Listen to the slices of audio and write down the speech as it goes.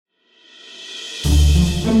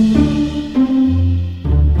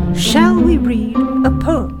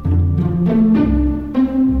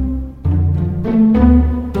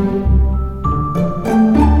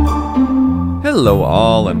Hello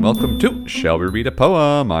all, and welcome to Shall We Read a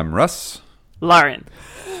Poem? I'm Russ. Lauren.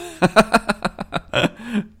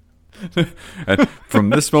 And from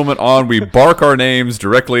this moment on, we bark our names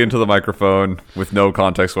directly into the microphone with no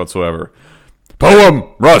context whatsoever.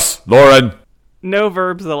 Poem! Russ! Lauren! No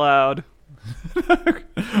verbs allowed.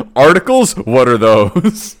 Articles? What are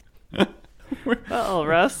those? Uh-oh,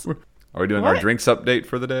 Russ. Are we doing What? our drinks update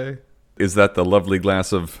for the day? Is that the lovely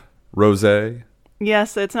glass of rosé?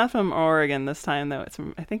 Yes, it's not from Oregon this time, though.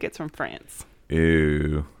 I think it's from France.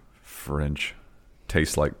 Ew. French.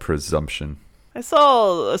 Tastes like presumption. I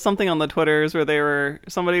saw something on the Twitters where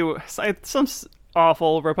some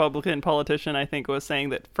awful Republican politician, I think, was saying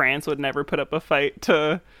that France would never put up a fight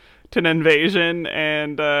to an invasion,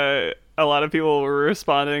 and a lot of people were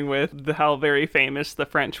responding with how very famous the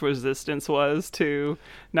French resistance was to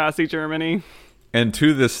Nazi Germany. And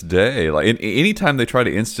to this day, like anytime they try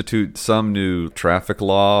to institute some new traffic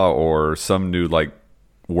law or some new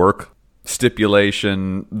work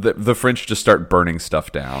stipulation, the French just start burning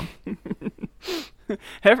stuff down.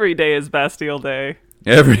 Every day is Bastille Day.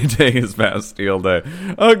 Every day is Bastille Day.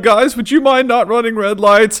 Guys, would you mind not running red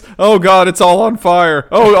lights? Oh God, it's all on fire.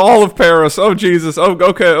 Oh, all of Paris. Oh Jesus. Oh,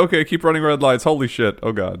 okay, keep running red lights. Holy shit.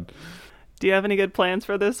 Oh God. Do you have any good plans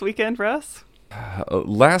for this weekend, Russ?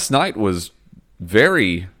 Last night was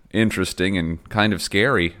very interesting and kind of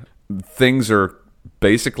scary. Things are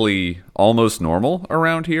basically almost normal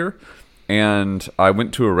around here, and I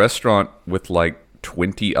went to a restaurant with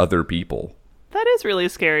 20 other people. That is really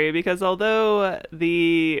scary because although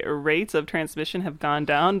the rates of transmission have gone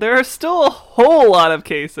down, there are still a whole lot of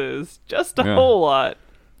cases. Just a whole lot.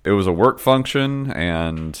 It was a work function,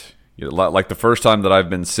 and like the first time that I've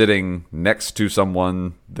been sitting next to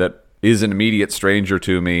someone that is an immediate stranger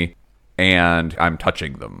to me, and I'm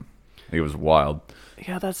touching them. It was wild.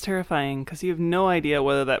 Yeah, that's terrifying because you have no idea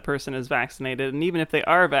whether that person is vaccinated, and even if they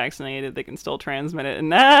are vaccinated, they can still transmit it.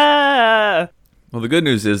 And Well, the good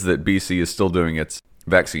news is that BC is still doing its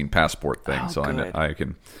vaccine passport thing, so good.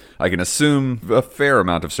 I can assume a fair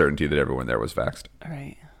amount of certainty that everyone there was vaxxed. All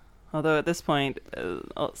right. Although at this point,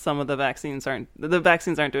 some of the vaccines aren't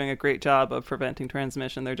doing a great job of preventing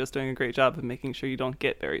transmission. They're just doing a great job of making sure you don't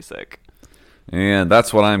get very sick. And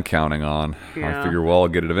that's what I'm counting on. Yeah. I figure, well, I'll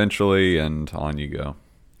get it eventually, and on you go.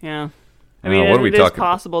 Yeah. I mean, what are we it is talking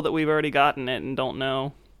possible that we've already gotten it and don't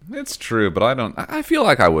know. It's true, but I feel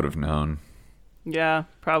like I would have known. Yeah,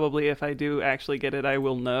 probably if I do actually get it, I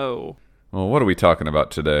will know. Well, what are we talking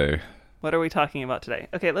about today? What are we talking about today?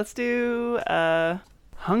 Okay, let's do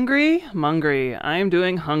Hungry Mungry. I'm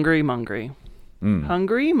doing Hungry Mungry.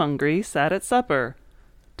 Hungry Mungry sat at supper,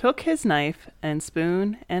 took his knife and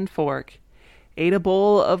spoon and fork, ate a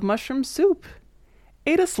bowl of mushroom soup,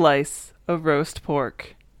 ate a slice of roast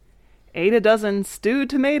pork, ate a dozen stewed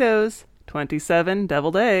tomatoes, 27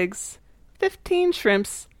 deviled eggs, 15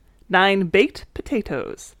 shrimps, 9 baked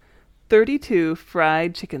potatoes, 32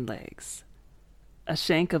 fried chicken legs, a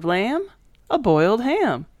shank of lamb, a boiled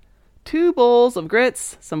ham, 2 bowls of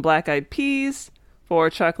grits, some black-eyed peas, 4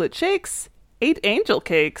 chocolate shakes, 8 angel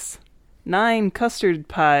cakes, 9 custard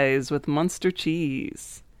pies with Munster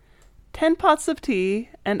cheese, 10 pots of tea,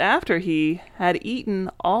 and after he had eaten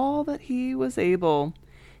all that he was able,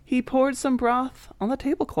 he poured some broth on the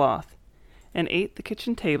tablecloth and ate the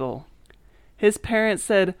kitchen table. His parents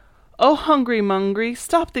said, "Oh, Hungry Mungry,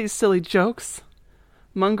 stop these silly jokes."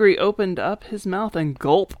 Mungry opened up his mouth and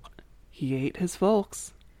gulp, he ate his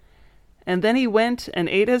folks. And then he went and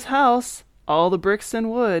ate his house, all the bricks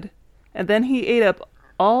and wood, and then he ate up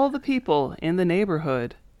all the people in the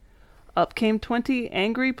neighborhood. Up came 20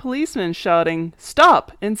 angry policemen shouting,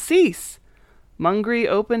 "Stop and cease!" Mungry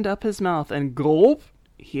opened up his mouth and gulp,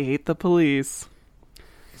 he ate the police.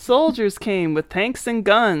 Soldiers came with tanks and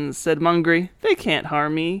guns, said Mungry, "They can't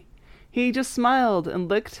harm me." He just smiled and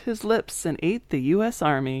licked his lips and ate the U.S.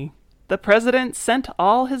 Army. The president sent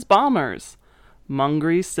all his bombers.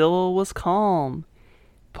 Mungry still was calm,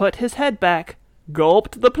 put his head back,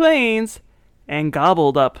 gulped the planes, and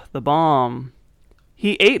gobbled up the bomb.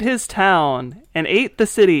 He ate his town and ate the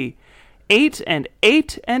city, ate and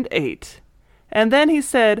ate and ate. And then he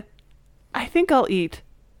said, "I think I'll eat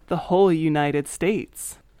the whole United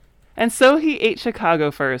States." And so he ate Chicago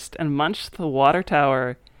first and munched the water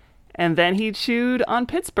tower. And then he chewed on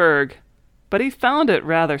Pittsburgh, but he found it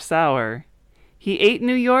rather sour. He ate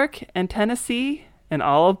New York and Tennessee and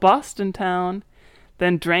all of Boston town,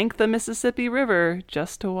 then drank the Mississippi River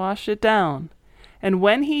just to wash it down. And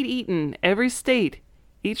when he'd eaten every state,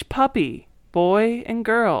 each puppy, boy, and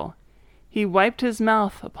girl, he wiped his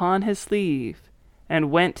mouth upon his sleeve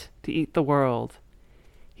and went to eat the world.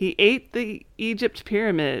 He ate the Egypt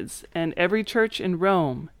pyramids and every church in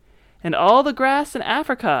Rome, and all the grass in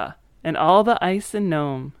Africa, and all the ice in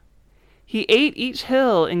Nome. He ate each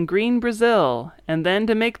hill in green Brazil, and then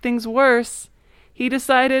to make things worse, he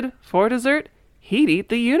decided, for dessert, he'd eat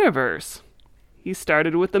the universe. He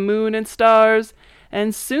started with the moon and stars,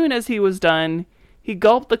 and soon as he was done, he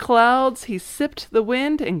gulped the clouds, he sipped the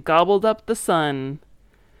wind, and gobbled up the sun.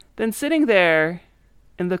 Then sitting there,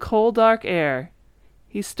 in the cold dark air,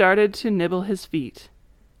 he started to nibble his feet,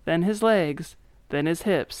 then his legs, then his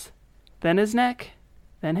hips, then his neck,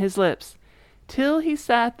 then his lips, till he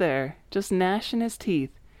sat there, just gnashing his teeth,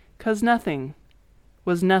 'cause nothing,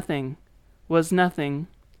 was nothing, was nothing,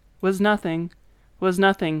 was nothing, was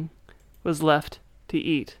nothing, was left to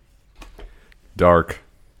eat. Dark.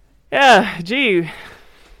 Yeah, gee.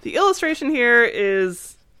 The illustration here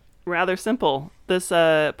is rather simple. This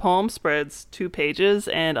poem spreads 2 pages,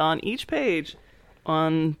 and on each page,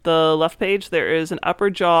 on the left page, there is an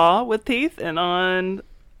upper jaw with teeth, and on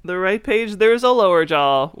the right page, there's a lower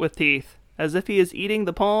jaw with teeth, as if he is eating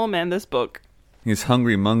the poem and this book. Is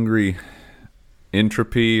hungry mungry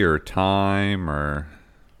entropy or time or...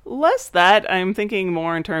 Less that, I'm thinking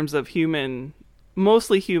more in terms of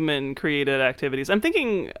mostly human created activities. I'm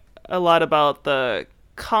thinking a lot about the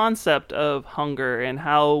concept of hunger and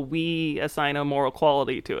how we assign a moral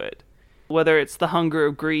quality to it. Whether it's the hunger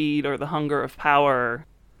of greed or the hunger of power,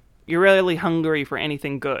 you're rarely hungry for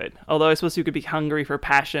anything good. Although I suppose you could be hungry for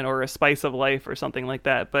passion or a spice of life or something like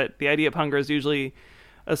that. But the idea of hunger is usually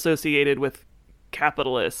associated with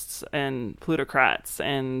capitalists and plutocrats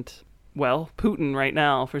and, well, Putin right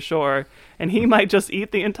now for sure. And he might just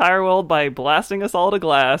eat the entire world by blasting us all to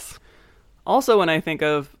glass. Also, when I think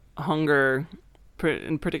of hunger,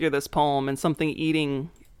 in particular this poem, and something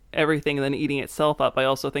eating everything and then eating itself up, I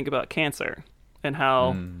also think about cancer and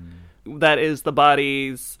how that is the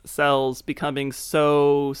body's cells becoming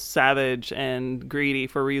so savage and greedy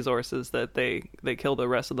for resources that they kill the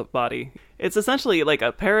rest of the body. It's essentially like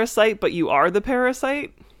a parasite, but you are the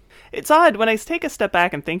parasite. It's odd when I take a step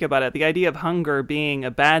back and think about it. The idea of hunger being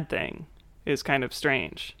a bad thing is kind of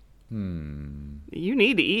strange. You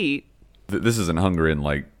need to eat. This isn't hunger in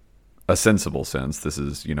like a sensible sense. This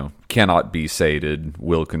is, cannot be sated,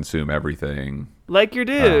 will consume everything. Like your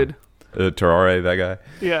dude. Terrare, that guy.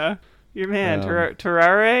 Yeah. Your man,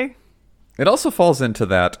 Terrare. It also falls into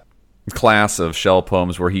that class of shell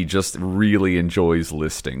poems where he just really enjoys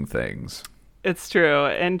listing things. It's true.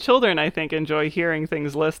 And children, I think, enjoy hearing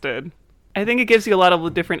things listed. I think it gives you a lot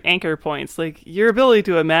of different anchor points. Like, your ability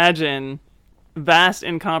to imagine vast,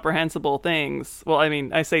 incomprehensible things. Well, I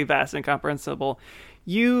mean, I say vast, incomprehensible.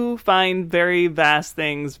 You find very vast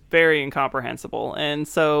things very incomprehensible. And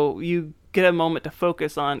so you get a moment to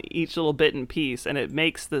focus on each little bit and piece, and it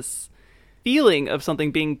makes this feeling of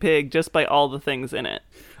something being big just by all the things in it.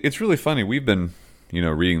 It's really funny. We've been,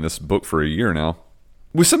 reading this book for a year now.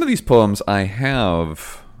 With some of these poems, I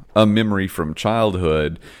have a memory from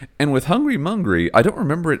childhood, and with Hungry Mungry, I don't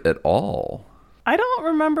remember it at all. I don't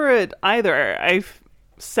remember it either. I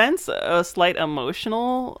sense a slight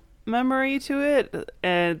emotional memory to it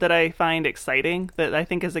that I find exciting, that I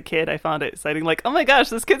think as a kid I found it exciting, like, oh my gosh,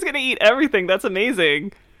 this kid's gonna eat everything, that's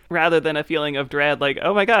amazing, rather than a feeling of dread, like,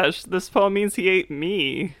 oh my gosh, this poem means he ate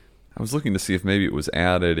me. I was looking to see if maybe it was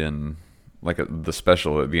added in like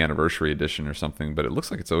the anniversary edition or something, but it looks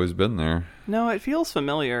like it's always been there. No, it feels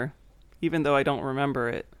familiar, even though I don't remember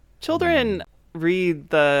it. Children read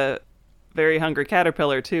the Very Hungry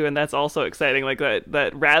Caterpillar too, and that's also exciting, like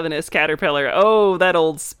that ravenous caterpillar. Oh, that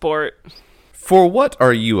old sport. For what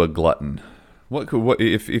are you a glutton? What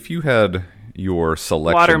if you had your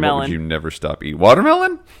selection? Watermelon. What would you never stop eating?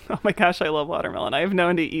 Watermelon? Oh my gosh, I love watermelon. I've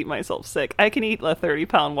known to eat myself sick. I can eat a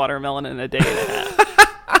 30-pound watermelon in a day and a half.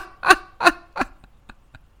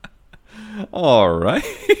 All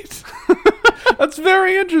right. That's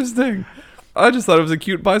very interesting. I just thought it was a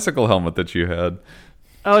cute bicycle helmet that you had.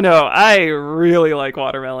 Oh no, I really like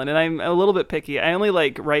watermelon, and I'm a little bit picky. I only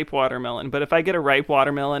like ripe watermelon, but if I get a ripe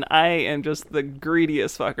watermelon, I am just the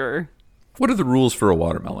greediest fucker. What are the rules for a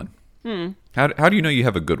watermelon? How do you know you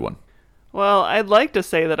have a good one? Well, I'd like to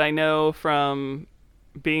say that I know from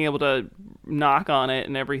being able to knock on it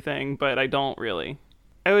and everything, but I don't really.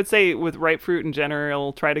 I would say with ripe fruit in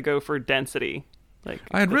general, try to go for density. Like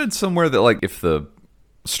I had read somewhere that like if the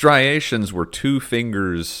striations were 2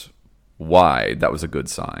 fingers wide, that was a good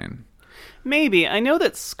sign. Maybe. I know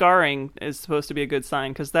that scarring is supposed to be a good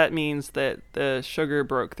sign because that means that the sugar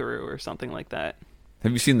broke through or something like that.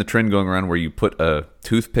 Have you seen the trend going around where you put a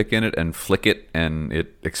toothpick in it and flick it and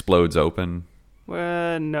it explodes open?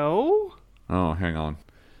 No. Oh, hang on.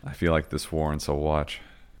 I feel like this warrants a watch.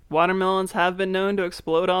 watermelons have been known to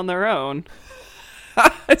explode on their own.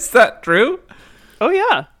 Is that true? Oh,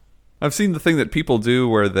 yeah. I've seen the thing that people do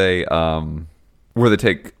where they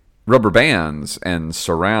take rubber bands and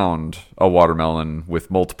surround a watermelon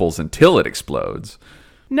with multiples until it explodes.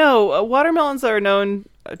 No, watermelons are known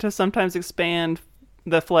to sometimes expand,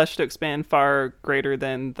 the flesh to expand far greater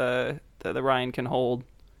than the rind can hold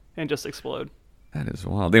and just explode. That is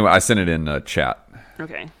wild. Anyway, I sent it in chat.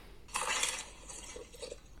 Okay.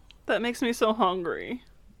 That makes me so hungry.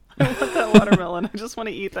 I want that watermelon. I just want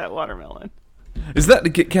to eat that watermelon.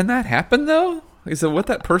 Can that happen though? Is that what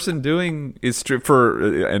that person doing is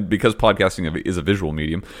and because podcasting is a visual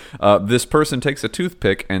medium, this person takes a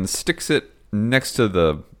toothpick and sticks it next to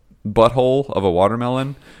the butthole of a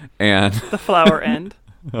watermelon and the flower end.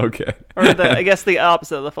 Okay. Or I guess the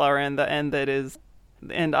opposite of the flower end, the end that is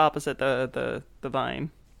the end opposite the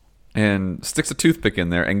vine. And sticks a toothpick in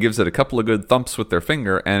there and gives it a couple of good thumps with their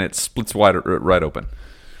finger, and it splits right open.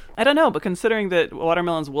 I don't know, but considering that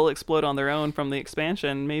watermelons will explode on their own from the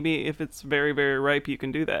expansion, maybe if it's very, very ripe, you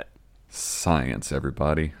can do that. Science,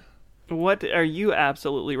 everybody. What are you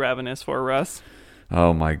absolutely ravenous for, Russ?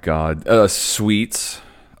 Oh my God. Sweets.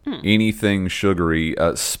 Anything sugary.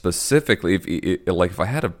 Specifically, if I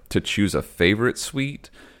had to choose a favorite sweet,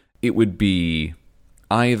 it would be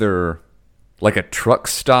either like a truck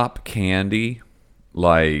stop candy,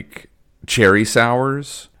 like cherry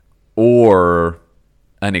sours, or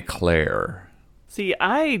an eclair. See,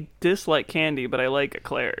 I dislike candy, but I like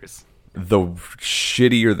eclairs. The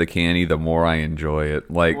shittier the candy, the more I enjoy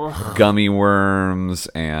it. Like gummy worms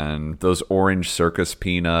and those orange circus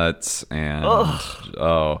peanuts and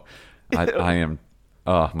I am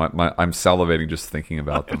I'm salivating just thinking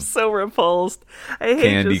about them. I'm so repulsed. I hate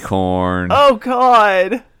candy corn. Oh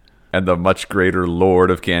God. And the much greater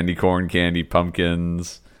lord of candy corn, candy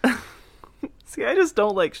pumpkins. See, I just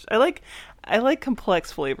don't like. I like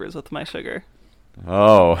complex flavors with my sugar.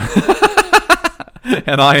 Oh.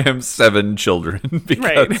 And I am 7 children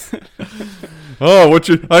because. Right. Oh,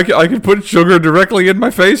 I can put sugar directly in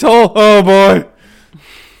my face hole. Oh boy.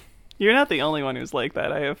 You're not the only one who's like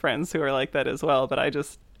that. I have friends who are like that as well, but I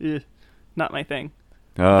just not my thing.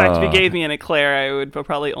 In fact, if you gave me an eclair, I would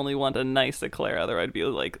probably only want a nice eclair. Otherwise, I'd be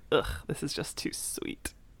like, ugh, this is just too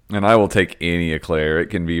sweet. And I will take any eclair. It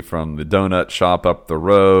can be from the donut shop up the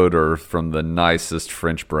road or from the nicest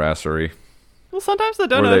French brasserie. Well, sometimes the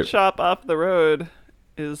donut shop up the road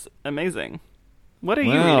is amazing. What are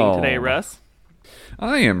you reading today, Russ?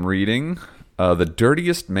 I am reading The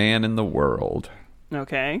Dirtiest Man in the World.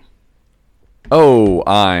 Okay. Oh,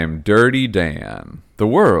 I'm Dirty Dan, the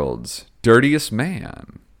world's dirtiest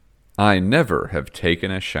man. I never have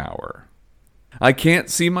taken a shower. I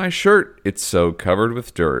can't see my shirt, it's so covered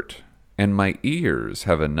with dirt, and my ears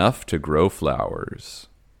have enough to grow flowers.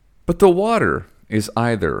 But the water is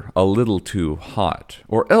either a little too hot,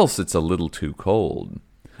 or else it's a little too cold.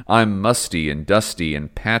 I'm musty and dusty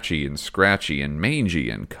and patchy and scratchy and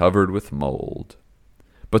mangy and covered with mold.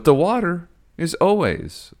 But the water is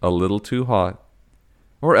always a little too hot,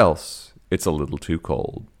 or else it's a little too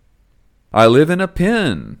cold. I live in a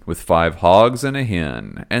pen with 5 hogs and a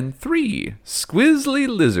hen, and 3 squizzly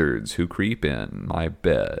lizards who creep in my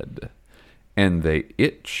bed. And they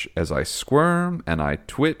itch as I squirm, and I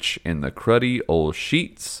twitch in the cruddy old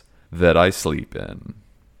sheets that I sleep in.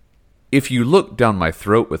 If you look down my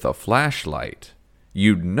throat with a flashlight,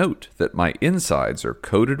 you'd note that my insides are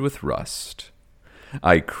coated with rust.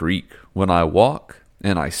 I creak when I walk,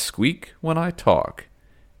 and I squeak when I talk,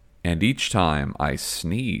 and each time I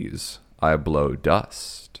sneeze, I blow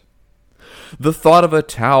dust. The thought of a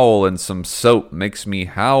towel and some soap makes me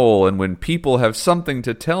howl, and when people have something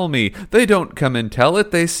to tell me, they don't come and tell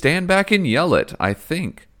it, they stand back and yell it. I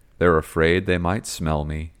think they're afraid they might smell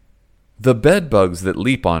me. The bedbugs that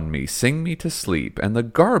leap on me sing me to sleep, and the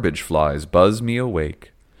garbage flies buzz me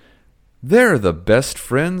awake. They're the best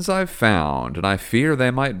friends I've found, and I fear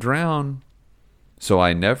they might drown, so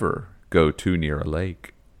I never go too near a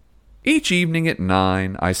lake. Each evening at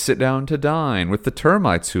 9, I sit down to dine with the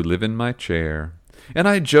termites who live in my chair, and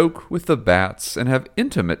I joke with the bats and have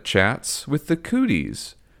intimate chats with the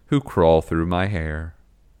cooties who crawl through my hair.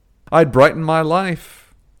 I'd brighten my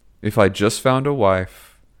life if I just found a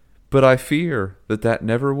wife, but I fear that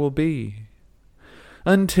never will be,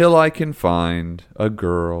 until I can find a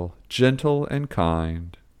girl gentle and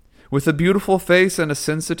kind, with a beautiful face and a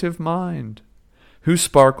sensitive mind, who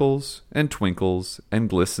sparkles and twinkles and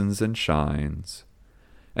glistens and shines,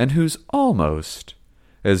 and who's almost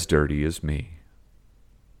as dirty as me.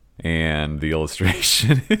 And the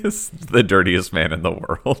illustration is the dirtiest man in the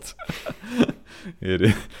world. It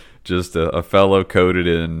is Just a fellow coated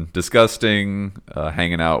in disgusting,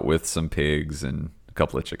 hanging out with some pigs and a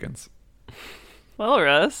couple of chickens. Well,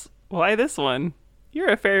 Russ, why this one? You're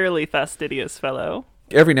a fairly fastidious fellow.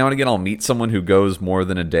 Every now and again, I'll meet someone who goes more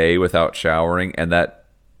than a day without showering, and that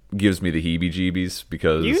gives me the heebie-jeebies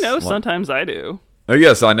because... Sometimes I do. Oh,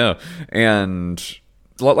 yes, I know. And...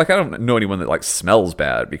 like, I don't know anyone that, like, smells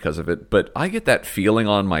bad because of it, but I get that feeling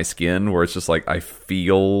on my skin where it's just like I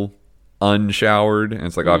feel unshowered, and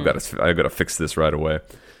it's like, I've got to fix this right away.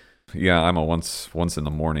 Yeah, I'm a once in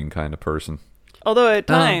the morning kind of person. Although at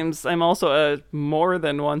times I'm also a more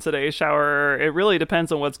than once a day shower. It really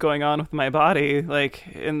depends on what's going on with my body. Like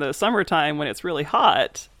in the summertime when it's really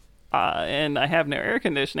hot and I have no air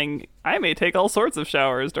conditioning, I may take all sorts of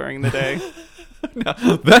showers during the day. Now,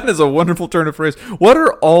 that is a wonderful turn of phrase. What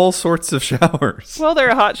are all sorts of showers? Well, there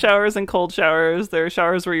are hot showers and cold showers. There are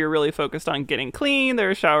showers where you're really focused on getting clean. There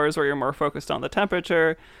are showers where you're more focused on the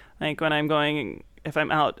temperature. Like when if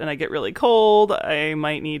I'm out and I get really cold, I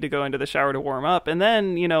might need to go into the shower to warm up. And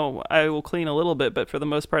then, I will clean a little bit, but for the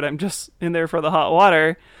most part, I'm just in there for the hot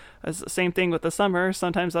water. It's the same thing with the summer.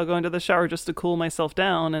 Sometimes I'll go into the shower just to cool myself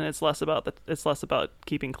down, and it's less about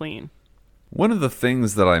keeping clean. One of the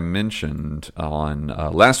things that I mentioned on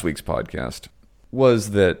last week's podcast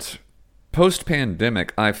was that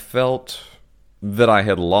post-pandemic, I felt that I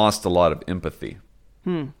had lost a lot of empathy.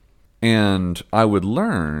 And I would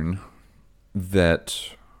learn that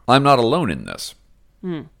I'm not alone in this.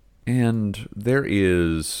 And there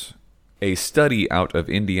is a study out of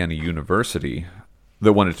Indiana University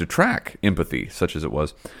that wanted to track empathy, such as it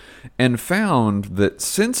was, and found that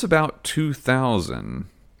since about 2000...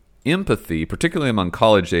 empathy, particularly among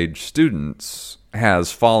college-age students,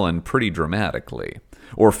 has fallen pretty dramatically,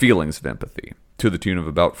 or feelings of empathy, to the tune of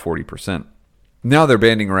about 40%. Now they're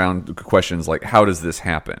banding around questions like, how does this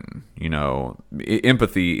happen?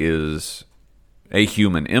 Empathy is a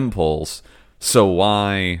human impulse, so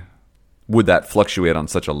why would that fluctuate on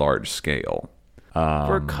such a large scale?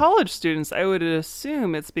 For college students, I would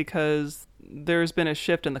assume it's because there's been a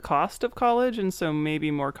shift in the cost of college, and so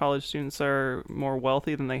maybe more college students are more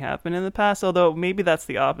wealthy than they have been in the past, although maybe that's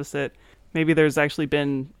the opposite. Maybe there's actually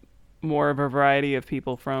been more of a variety of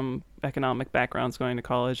people from economic backgrounds going to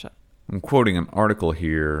college. I'm quoting an article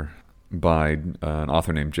here by an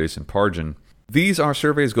author named Jason Pargin. These are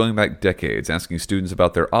surveys going back decades, asking students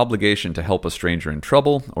about their obligation to help a stranger in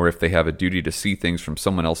trouble, or if they have a duty to see things from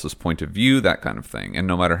someone else's point of view, that kind of thing. And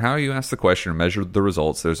no matter how you ask the question or measure the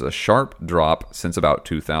results, there's a sharp drop since about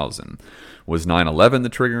 2000. Was 9/11 the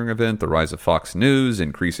triggering event, the rise of Fox News,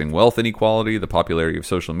 increasing wealth inequality, the popularity of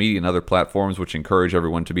social media and other platforms which encourage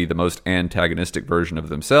everyone to be the most antagonistic version of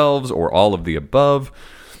themselves, or all of the above?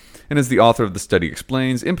 And as the author of the study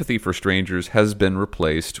explains, empathy for strangers has been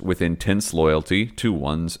replaced with intense loyalty to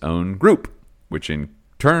one's own group, which in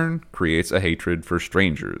turn creates a hatred for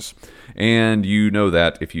strangers. And you know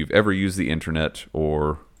that if you've ever used the internet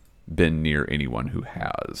or been near anyone who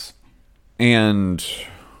has. And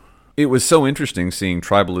it was so interesting seeing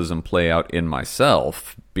tribalism play out in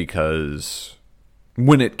myself, because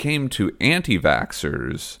when it came to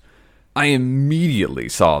anti-vaxxers, I immediately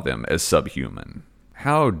saw them as subhuman.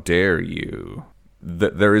 How dare you?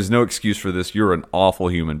 There is no excuse for this. You're an awful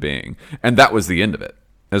human being. And that was the end of it,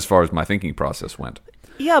 as far as my thinking process went.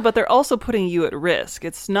 Yeah, but they're also putting you at risk.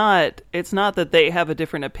 It's not that they have a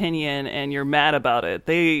different opinion and you're mad about it.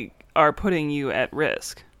 They are putting you at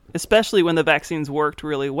risk, especially when the vaccines worked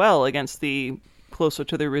really well against the closer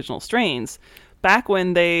to the original strains. Back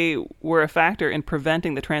when they were a factor in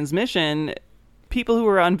preventing the transmission, people who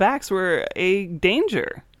were unvaxxed were a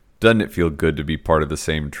danger. Doesn't it feel good to be part of the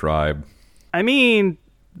same tribe? I mean,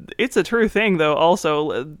 it's a true thing, though.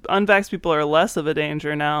 Also, unvaxxed people are less of a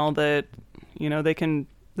danger now that, the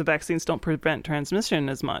vaccines don't prevent transmission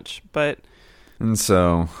as much. And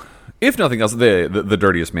so, if nothing else, the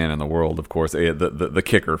dirtiest man in the world, of course, the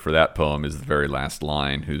kicker for that poem is the very last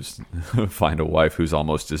line, who's find a wife who's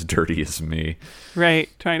almost as dirty as me. Right,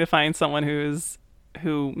 trying to find someone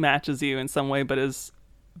who matches you in some way, but is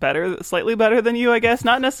slightly better than you, I guess.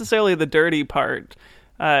 Not necessarily the dirty part,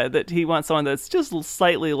 that he wants someone that's just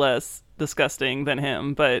slightly less disgusting than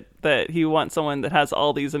him, but that he wants someone that has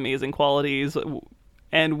all these amazing qualities,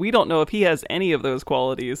 and we don't know if he has any of those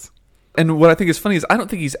qualities. And what I think is funny is I don't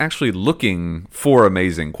think he's actually looking for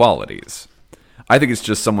amazing qualities. I think it's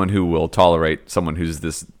just someone who will tolerate someone who is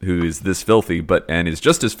this filthy, and is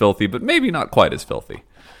just as filthy, but maybe not quite as filthy.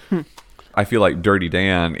 I feel like Dirty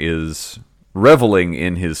Dan is reveling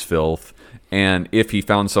in his filth, and if he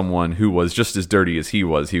found someone who was just as dirty as he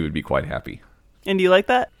was, he would be quite happy. And do you like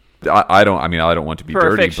that? I don't. I mean, I don't want to be For a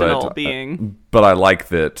dirty, fictional but being. but I like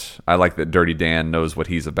that. I like that Dirty Dan knows what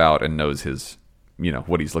he's about and knows his,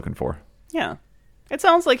 what he's looking for. Yeah. It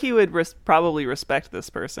sounds like he would probably respect this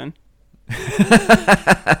person.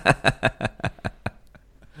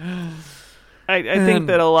 I think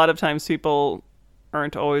that a lot of times people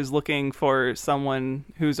aren't always looking for someone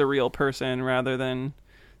who's a real person rather than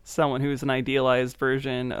someone who's an idealized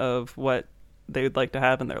version of what they would like to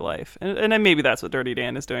have in their life. And then maybe that's what Dirty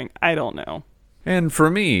Dan is doing. I don't know. And for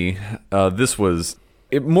me, this was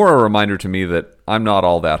more a reminder to me that I'm not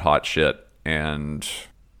all that hot shit, and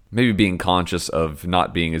maybe being conscious of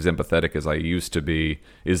not being as empathetic as I used to be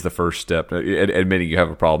is the first step. Admitting you have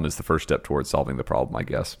a problem is the first step towards solving the problem, I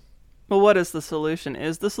guess. Well, what is the solution?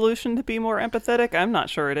 Is the solution to be more empathetic? I'm not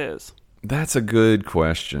sure it is. That's a good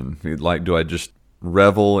question. Like, do I just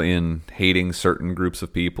revel in hating certain groups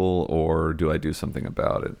of people, or do I do something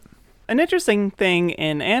about it? An interesting thing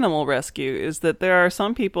in animal rescue is that there are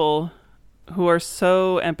some people who are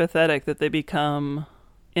so empathetic that they become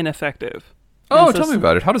ineffective. Oh, tell me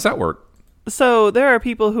about it. How does that work? So there are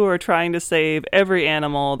people who are trying to save every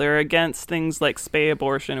animal. They're against things like spay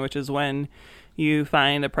abortion, which is when you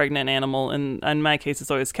find a pregnant animal, and in my case it's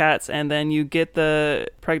always cats, and then you get the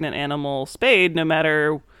pregnant animal spayed no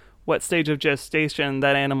matter what stage of gestation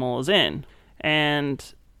that animal is in.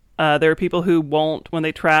 And there are people who won't, when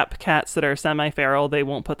they trap cats that are semi-feral, they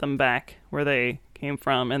won't put them back where they came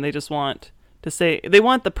from, and they just want to say, they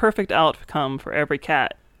want the perfect outcome for every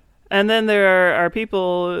cat. And then there are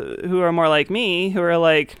people who are more like me, who are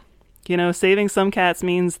like, saving some cats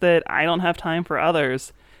means that I don't have time for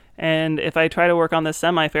others. And if I try to work on this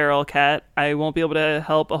semi-feral cat, I won't be able to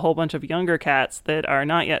help a whole bunch of younger cats that are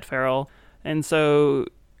not yet feral. And so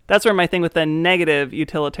that's where my thing with the negative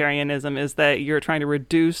utilitarianism is, that you're trying to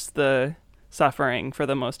reduce the suffering for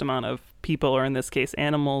the most amount of people, or in this case,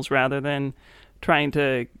 animals, rather than trying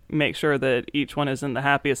to make sure that each one is in the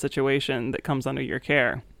happiest situation that comes under your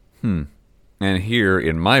care. And here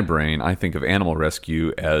in my brain, I think of animal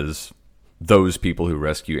rescue as those people who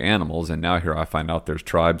rescue animals, and now here I find out there's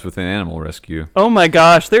tribes within animal rescue. Oh my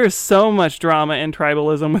gosh, there's so much drama and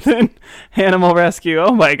tribalism within animal rescue.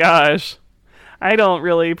 Oh my gosh. I don't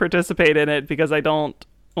really participate in it because in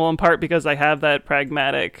part because I have that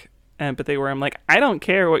pragmatic empathy where I'm like, I don't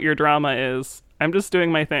care what your drama is. I'm just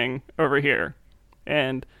doing my thing over here.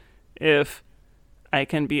 And if I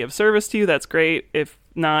can be of service to you, that's great. If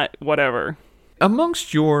not, whatever.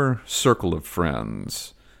 Amongst your circle of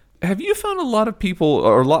friends, have you found a lot of people,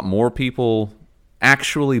 or a lot more people,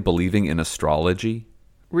 actually believing in astrology?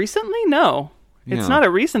 Recently, no. Yeah. It's not a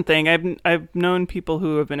recent thing. I've known people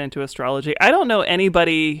who have been into astrology. I don't know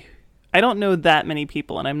that many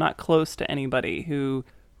people, and I'm not close to anybody who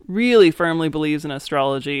really firmly believes in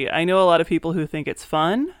astrology. I know a lot of people who think it's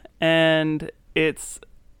fun, and it's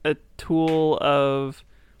a tool of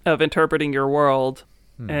interpreting your world.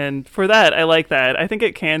 And for that, I like that. I think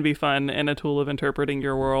it can be fun and a tool of interpreting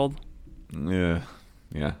your world. Yeah.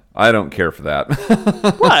 I don't care for that.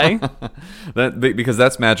 Why? Because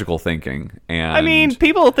that's magical thinking. And I mean,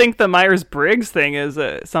 people think the Myers-Briggs thing is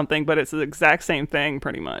something, but it's the exact same thing,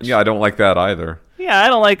 pretty much. Yeah, I don't like that either. Yeah,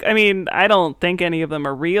 I don't think any of them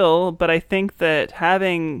are real, but I think that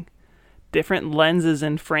having different lenses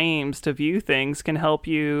and frames to view things can help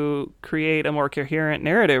you create a more coherent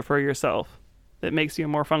narrative for yourself that makes you a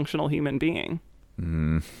more functional human being.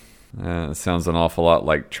 It sounds an awful lot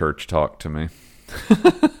like church talk to me.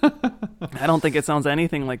 I don't think it sounds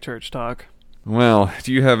anything like church talk. Well,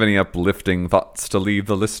 do you have any uplifting thoughts to leave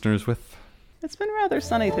the listeners with? It's been rather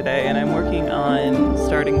sunny today, and I'm working on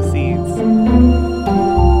starting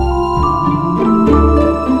seeds.